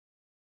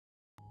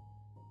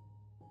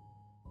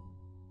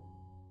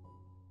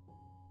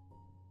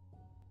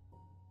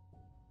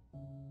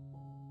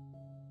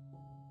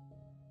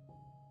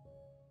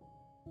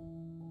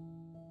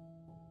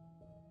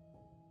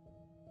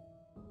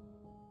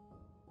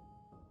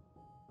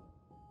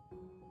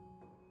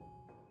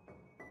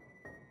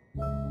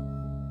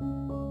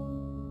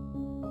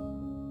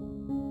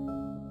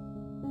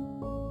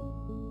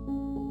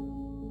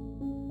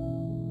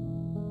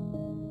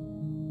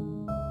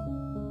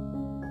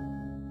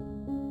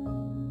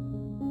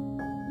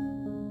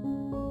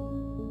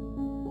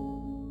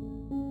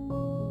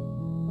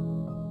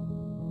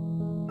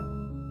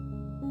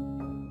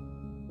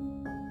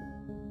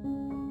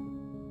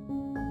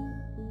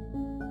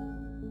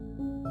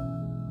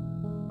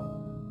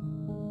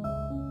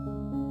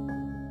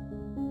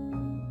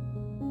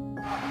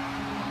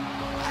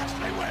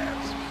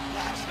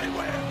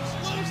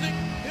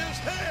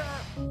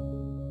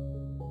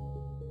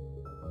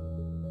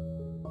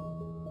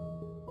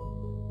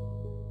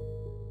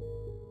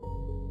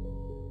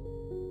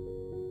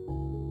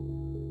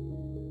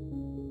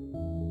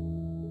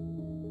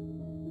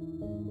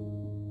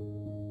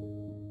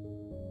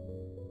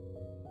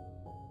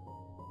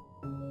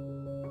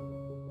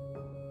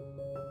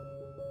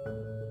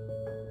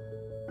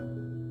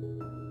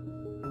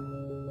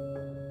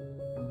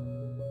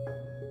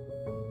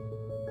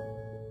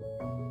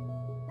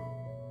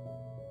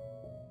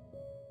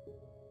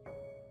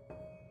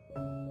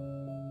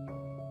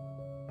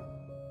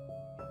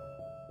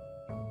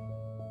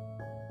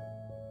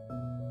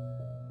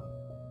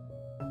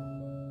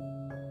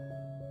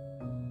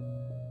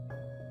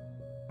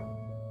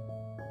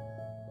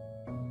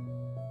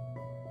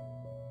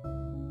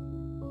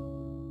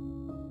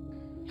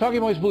Talking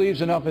Points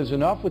believes enough is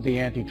enough with the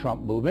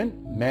anti-Trump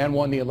movement. Man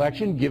won the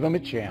election, give him a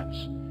chance.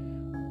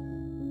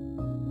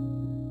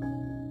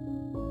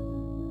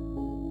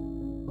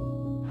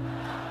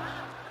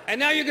 And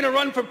now you're going to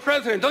run for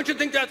president. Don't you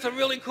think that's a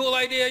really cool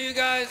idea, you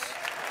guys?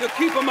 You'll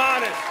keep them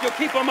honest. You'll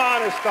keep them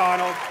honest,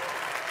 Donald.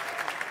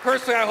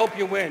 Personally, I hope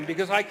you win,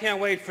 because I can't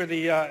wait for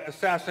the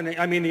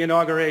the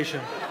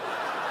inauguration.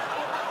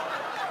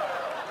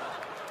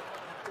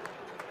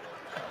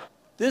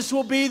 This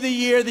will be the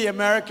year the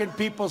American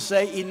people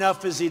say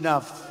enough is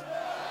enough.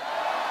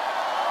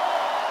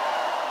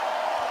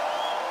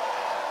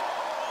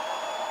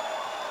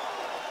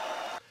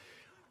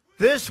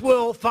 This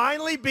will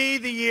finally be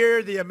the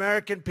year the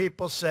American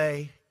people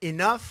say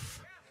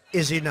enough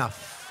is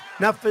enough.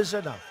 Enough is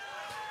enough.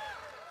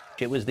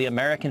 It was the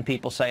American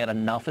people saying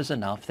enough is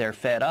enough. They're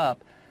fed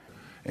up.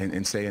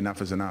 And say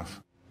enough is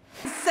enough.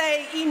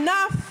 Say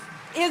enough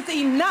is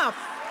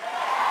enough.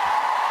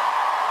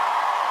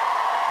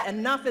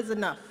 Enough is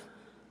enough.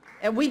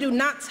 And we do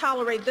not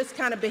tolerate this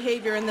kind of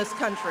behavior in this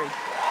country.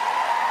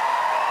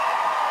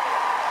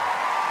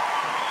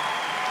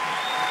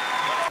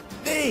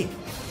 Me,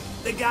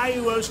 the guy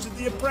who hosted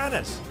The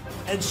Apprentice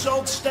and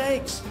sold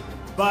steaks.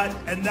 But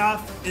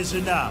enough is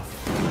enough.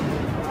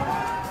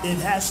 It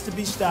has to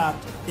be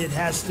stopped. It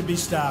has to be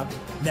stopped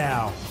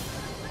now.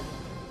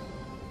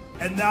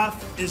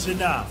 Enough is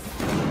enough.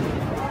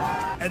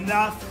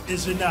 Enough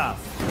is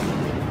enough.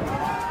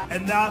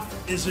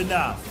 Enough is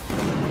enough.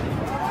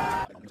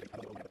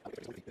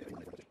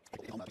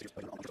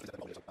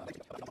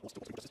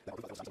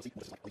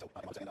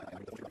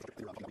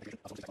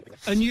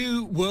 A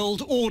new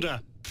world order.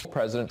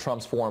 President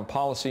Trump's foreign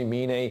policy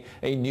mean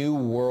a new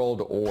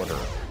world order.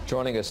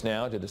 Joining us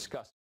now to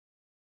discuss.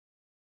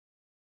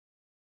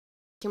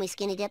 Can we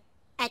skinny dip?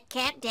 At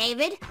Camp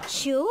David?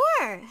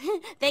 Sure.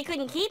 They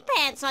couldn't keep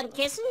pants on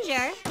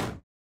Kissinger.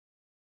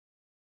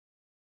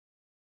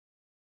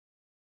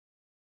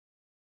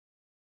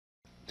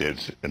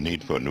 There's a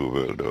need for a new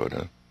world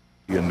order.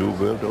 A new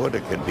world order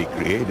can be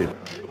created.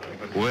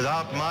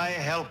 Without my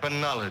help and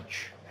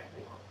knowledge,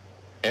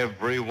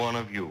 every one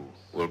of you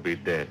will be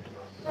dead.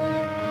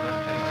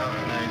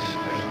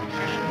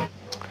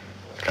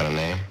 Got a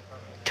name?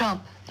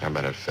 Trump. I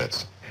bet it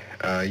fits.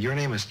 Your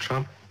name is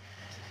Trump?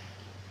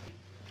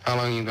 How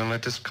long are you gonna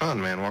let this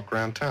con man walk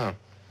around town?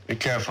 Be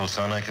careful,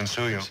 son. I can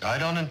sue you. I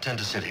don't intend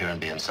to sit here and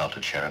be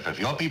insulted, Sheriff. If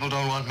your people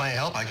don't want my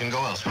help, I can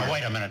go elsewhere.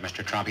 Wait a minute,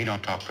 Mr. Trump. You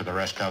don't talk for the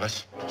rest of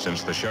us.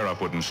 Since the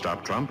sheriff wouldn't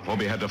stop Trump,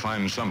 Hobie had to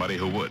find somebody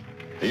who would.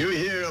 You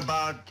hear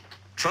about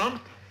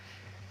Trump?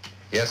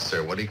 Yes,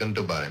 sir. What are you gonna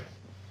do about him?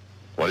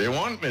 What do you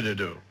want me to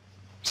do?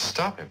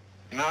 Stop him.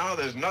 Now,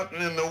 there's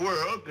nothing in the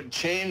world could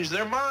change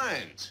their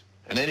minds.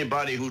 And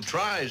anybody who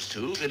tries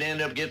to could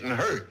end up getting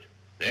hurt.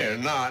 They're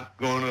not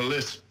going to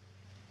listen.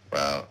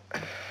 Well,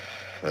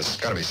 there's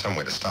got to be some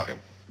way to stop him.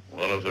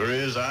 Well, if there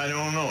is, I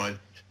don't know it.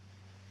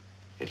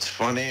 It's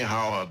funny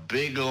how a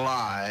big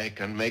lie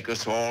can make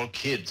us all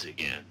kids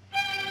again.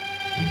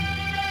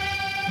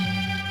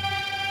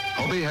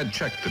 Hobie had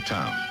checked the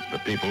town. The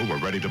people were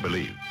ready to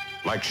believe.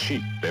 Like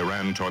sheep, they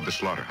ran toward the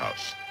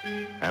slaughterhouse.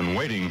 And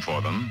waiting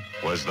for them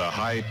was the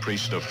high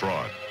priest of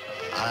fraud.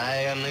 I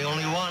am the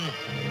only one.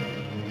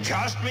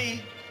 Just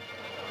me.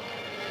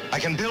 I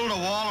can build a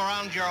wall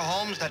around your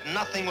homes that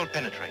nothing will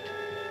penetrate.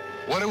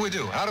 What do we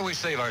do? How do we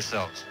save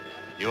ourselves?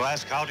 You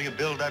ask, how do you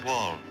build that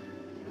wall?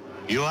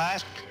 You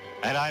ask,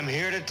 and I'm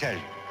here to tell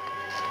you.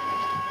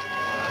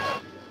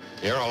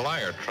 You're a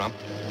liar, Trump.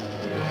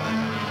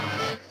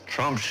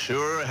 Trump's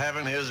sure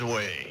having his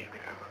way.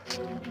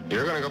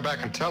 You're going to go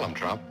back and tell him,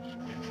 Trump.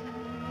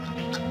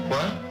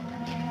 What?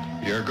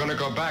 You're going to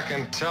go back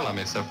and tell him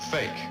it's a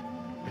fake.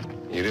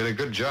 You did a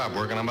good job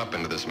working him up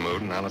into this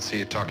mood, and now let's see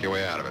you talk your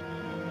way out of it.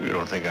 You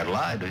don't think I'd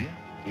lie, do you?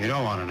 You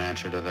don't want an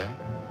answer to that.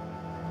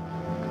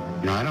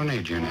 No, I don't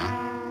need you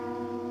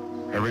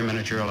now. Every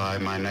minute you're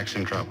alive, my neck's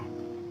in trouble.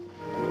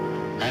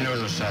 And there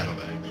was a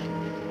saddlebags.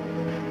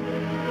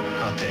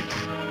 I'll take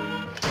it.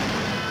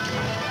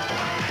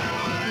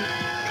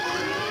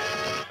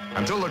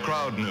 Until the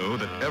crowd knew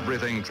that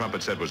everything Trump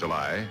had said was a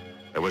lie,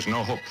 there was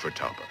no hope for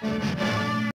Talbot.